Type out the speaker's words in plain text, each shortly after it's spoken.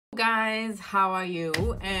Guys, how are you?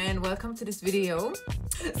 And welcome to this video.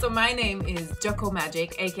 So my name is Joko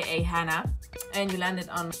Magic, aka Hannah, and you landed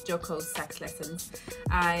on Joko's sax lessons.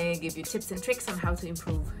 I give you tips and tricks on how to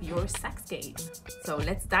improve your sax game. So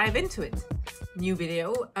let's dive into it. New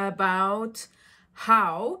video about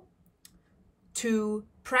how to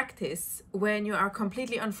practice when you are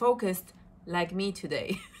completely unfocused like me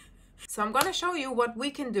today. So I'm gonna show you what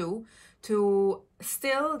we can do to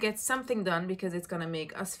still get something done, because it's gonna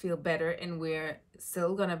make us feel better and we're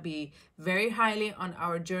still gonna be very highly on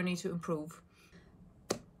our journey to improve.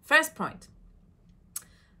 First point,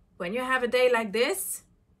 when you have a day like this,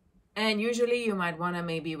 and usually you might wanna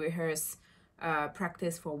maybe rehearse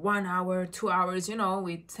practice for 1 hour, 2 hours, you know,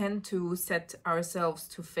 we tend to set ourselves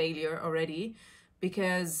to failure already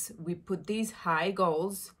because we put these high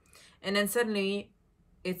goals and then suddenly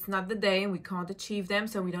it's not the day and we can't achieve them,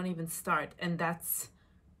 so we don't even start. And that's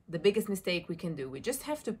the biggest mistake we can do. We just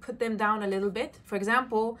have to put them down a little bit. For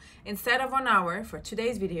example, instead of 1 hour for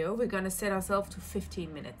today's video, we're gonna set ourselves to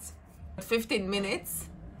 15 minutes. 15 minutes,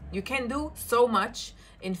 you can do so much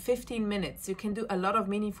in 15 minutes. You can do a lot of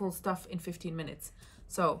meaningful stuff in 15 minutes.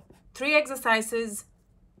 So 3 exercises,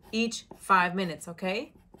 each 5 minutes,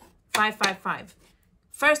 okay? 5, 5, 5.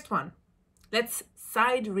 First one, let's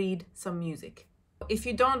side read some music. If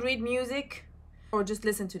you don't read music, or just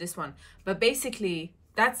listen to this one, but basically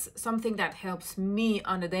that's something that helps me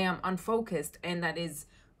on the day I'm unfocused and that is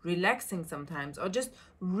relaxing sometimes. Or just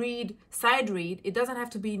read, side read. It doesn't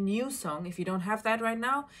have to be a new song if you don't have that right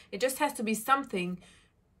now. It just has to be something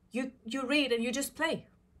you read and you just play.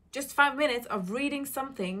 Just 5 minutes of reading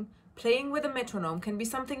something, playing with a metronome. Can be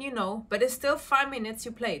something you know, but it's still 5 minutes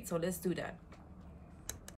you played. So let's do that.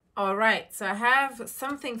 All right, so I have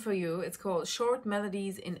something for you. It's called Short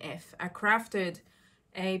Melodies in F. I crafted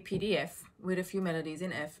a PDF with a few melodies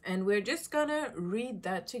in F, and we're just gonna read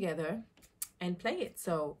that together and play it.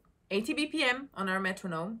 So 80 BPM on our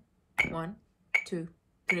metronome. 1, 2,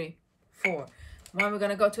 3, 4. One, we're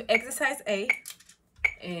gonna go to exercise A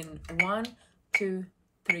in 1, 2,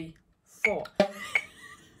 3, 4.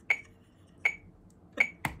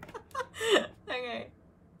 Okay.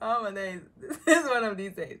 Oh my days. This is one of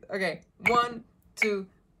these days. Okay. 1, 2,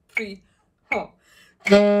 3, 4.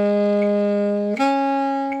 1,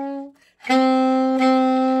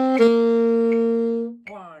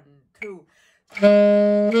 2.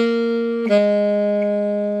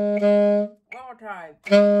 One more time.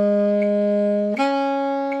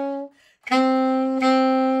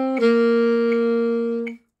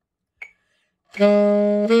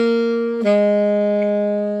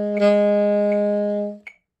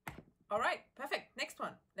 All right, perfect. Next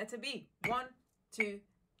one. Letter B. 1, 2,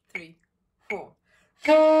 3, 4.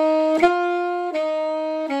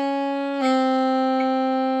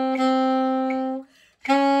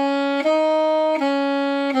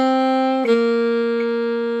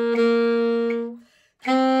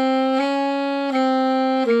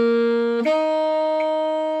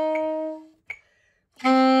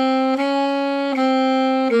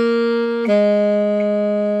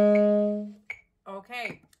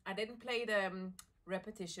 Okay, I didn't play the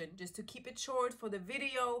repetition just to keep it short for the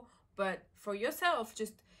video, but for yourself,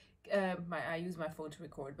 just I use my phone to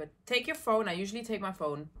record, but take your phone. I usually take my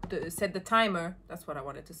phone to set the timer. That's what I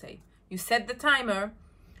wanted to say. You set the timer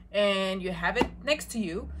and you have it next to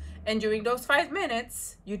you, and during those 5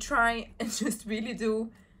 minutes you try and just really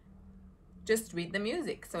just read the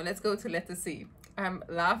music. So let's go to letter C. I'm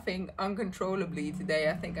laughing uncontrollably today.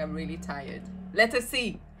 I think I'm really tired. Letter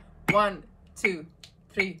C. 1, 2,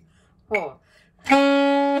 3, 4.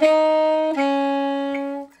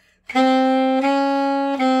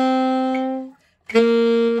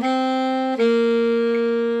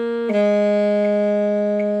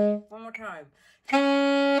 One more time.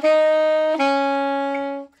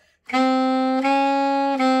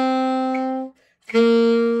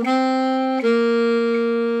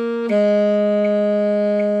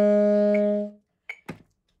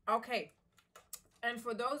 Okay, and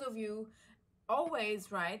for those of you,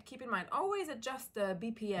 always, right, keep in mind, always adjust the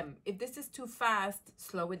BPM. If this is too fast,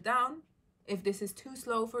 slow it down. If this is too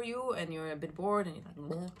slow for you and you're a bit bored and you're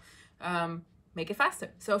like, make it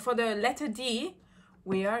faster. So for the letter D,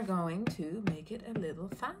 we are going to make it a little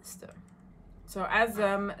faster. So as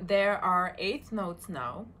there are 8 notes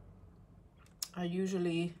now, I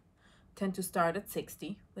usually tend to start at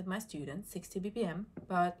 60 with my students, 60 BPM,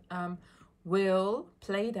 but we'll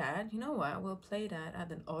play that, you know what, we'll play that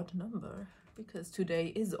at an odd number because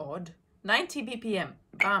today is odd. 90 BPM,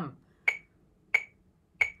 bam.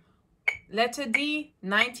 Letter D,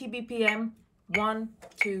 90 BPM, 1,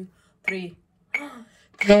 2, 3.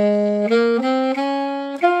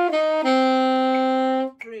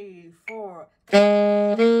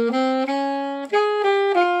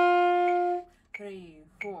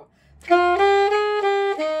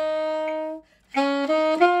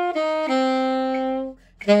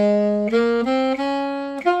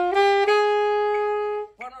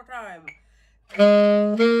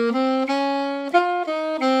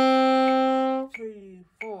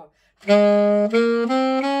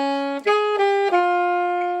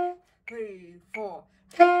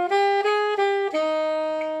 Three,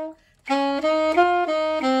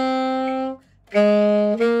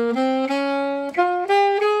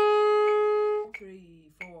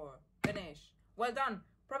 four, finish. Well done.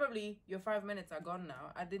 Probably your 5 minutes are gone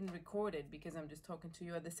now. I didn't record it because I'm just talking to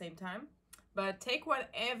you at the same time. But take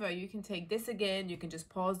whatever. You can take this again. You can just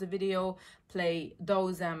pause the video, play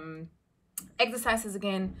those exercises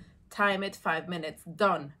again, time it, 5 minutes,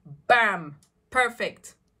 done. Bam,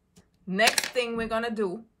 perfect. Next thing we're gonna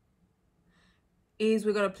do is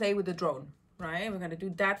we're gonna play with the drone, right? We're gonna do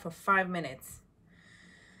that for 5 minutes.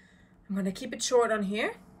 I'm gonna keep it short on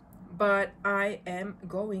here, but I am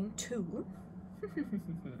going to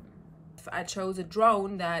I chose a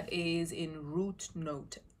drone that is in root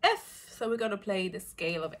note F, so we're gonna play the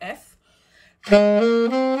scale of F.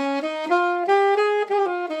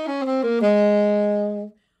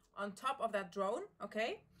 On top of that drone,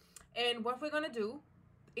 okay? And what we're gonna do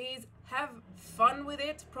is have fun with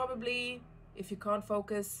it. Probably, if you can't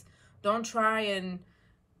focus, don't try and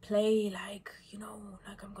play like, you know,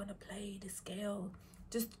 like I'm gonna play the scale.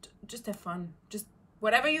 Just have fun. Just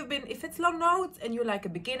whatever you've been, if it's long notes and you're like a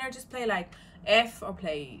beginner, just play like F or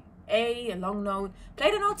play A long note.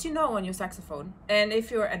 Play the notes you know on your saxophone. And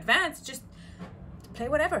if you're advanced, just play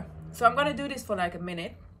whatever. So I'm gonna do this for like a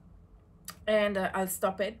minute and I'll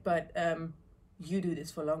stop it, but you do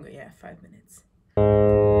this for longer. Yeah, 5 minutes.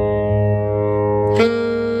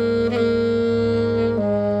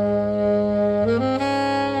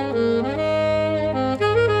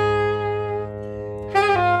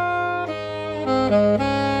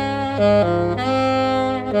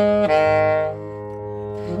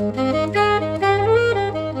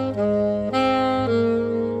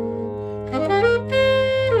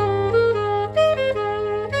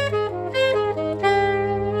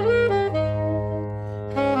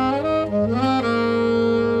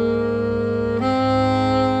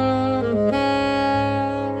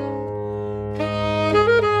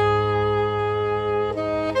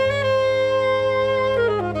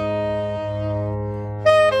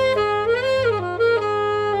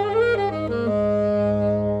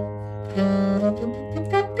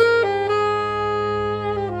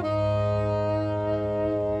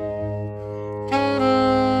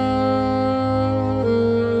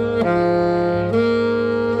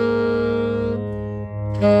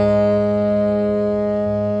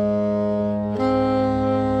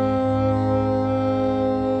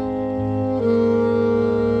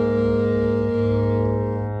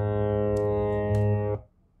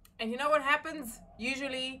 And you know what happens?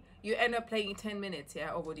 Usually you end up playing 10 minutes,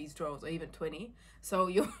 yeah, over these drones, or even 20. So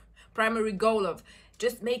your primary goal of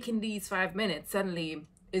just making these 5 minutes suddenly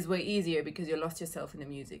is way easier because you lost yourself in the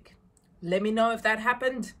music. Let me know if that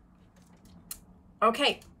happened.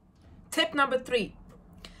 Okay, tip number 3.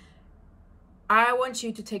 I want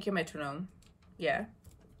you to take your metronome. Yeah.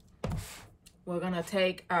 We're gonna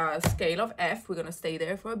take a scale of F. We're gonna stay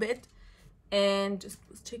there for a bit. And just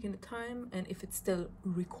checking the time and if it's still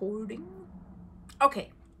recording.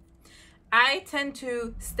 Okay, I tend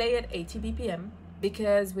to stay at 80 BPM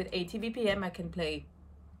because with 80 BPM I can play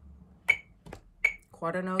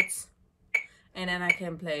quarter notes and then I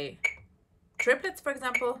can play triplets, for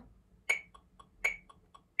example.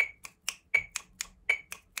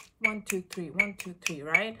 1, 2, 3, 1, 2, 3,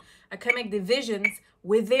 right? I can make divisions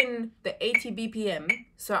within the 80 BPM,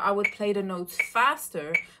 so I would play the notes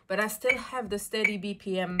faster, but I still have the steady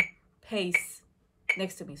BPM pace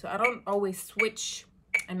next to me. So I don't always switch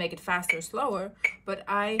and make it faster or slower, but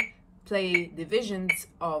I play divisions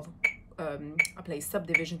of, I play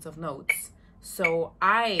subdivisions of notes. So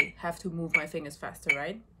I have to move my fingers faster,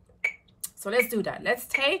 right? So let's do that. Let's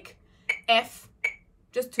take F.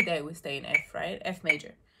 Just today we stay in F, right? F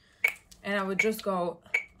major. And I would just go,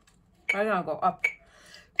 I'm gonna go up.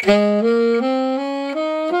 I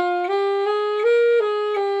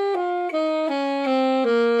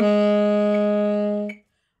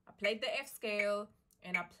played the F scale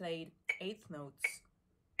and I played 8th notes.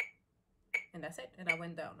 And that's it. And I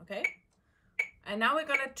went down, okay? And now we're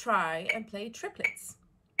gonna try and play triplets.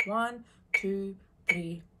 1, 2,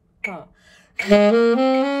 3, 4. Let's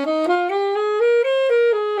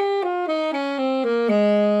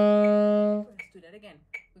do that again.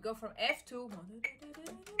 We go from F to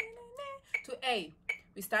A.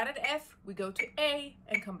 We start at F, we go to A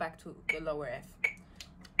and come back to the lower F.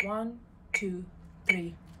 1, 2,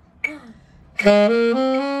 3.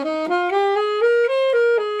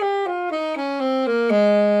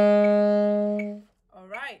 All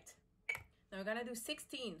right. Now we're gonna do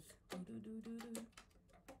 16th.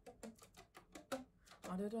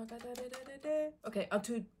 Okay,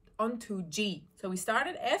 onto G. So we start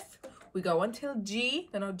at F, We go until G,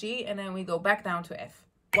 the note G, and then we go back down to F.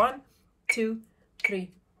 1, 2,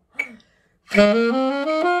 3. One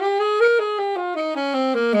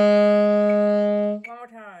more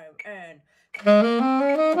time, and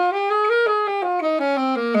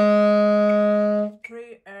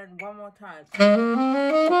 3, and one more time.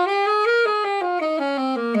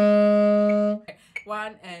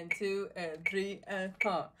 1 and 2 and 3 and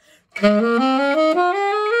 4.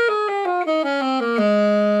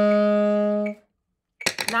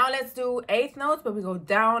 Now let's do eighth notes, but we go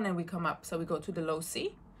down and we come up. So we go to the low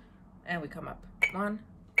C and we come up. 1,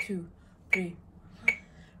 2, 3.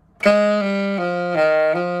 I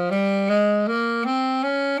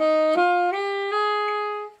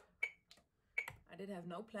did have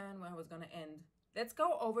no plan where I was gonna end. Let's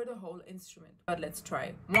go over the whole instrument, but let's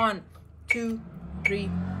try. 1, 2, 3,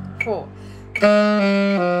 4.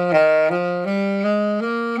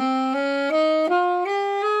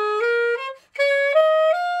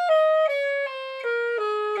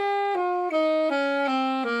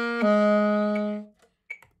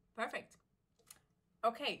 Perfect.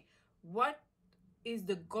 Okay, what is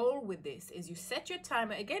the goal with this is you set your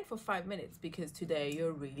timer again for 5 minutes, because today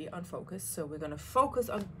you're really unfocused. So we're going to focus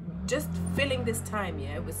on just filling this time,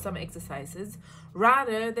 yeah, with some exercises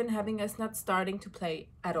rather than having us not starting to play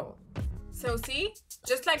at all. So see,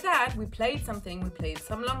 just like that, we played something, we played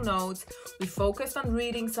some long notes, we focused on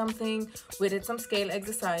reading something, we did some scale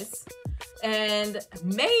exercise. And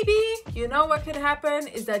maybe, you know what could happen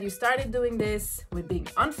is that you started doing this with being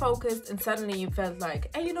unfocused and suddenly you felt like,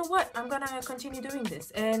 hey, you know what, I'm gonna continue doing this,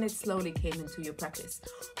 and it slowly came into your practice.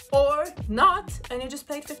 Or not, and you just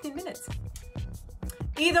played 15 minutes.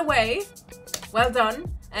 Either way, well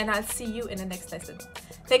done, and I'll see you in the next lesson.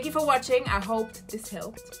 Thank you for watching. I hope this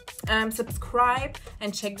helped. Subscribe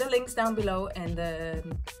and check the links down below and the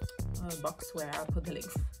box where I'll put the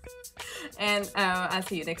links. And I'll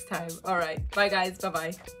see you next time. All right. Bye, guys.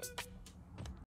 Bye-bye.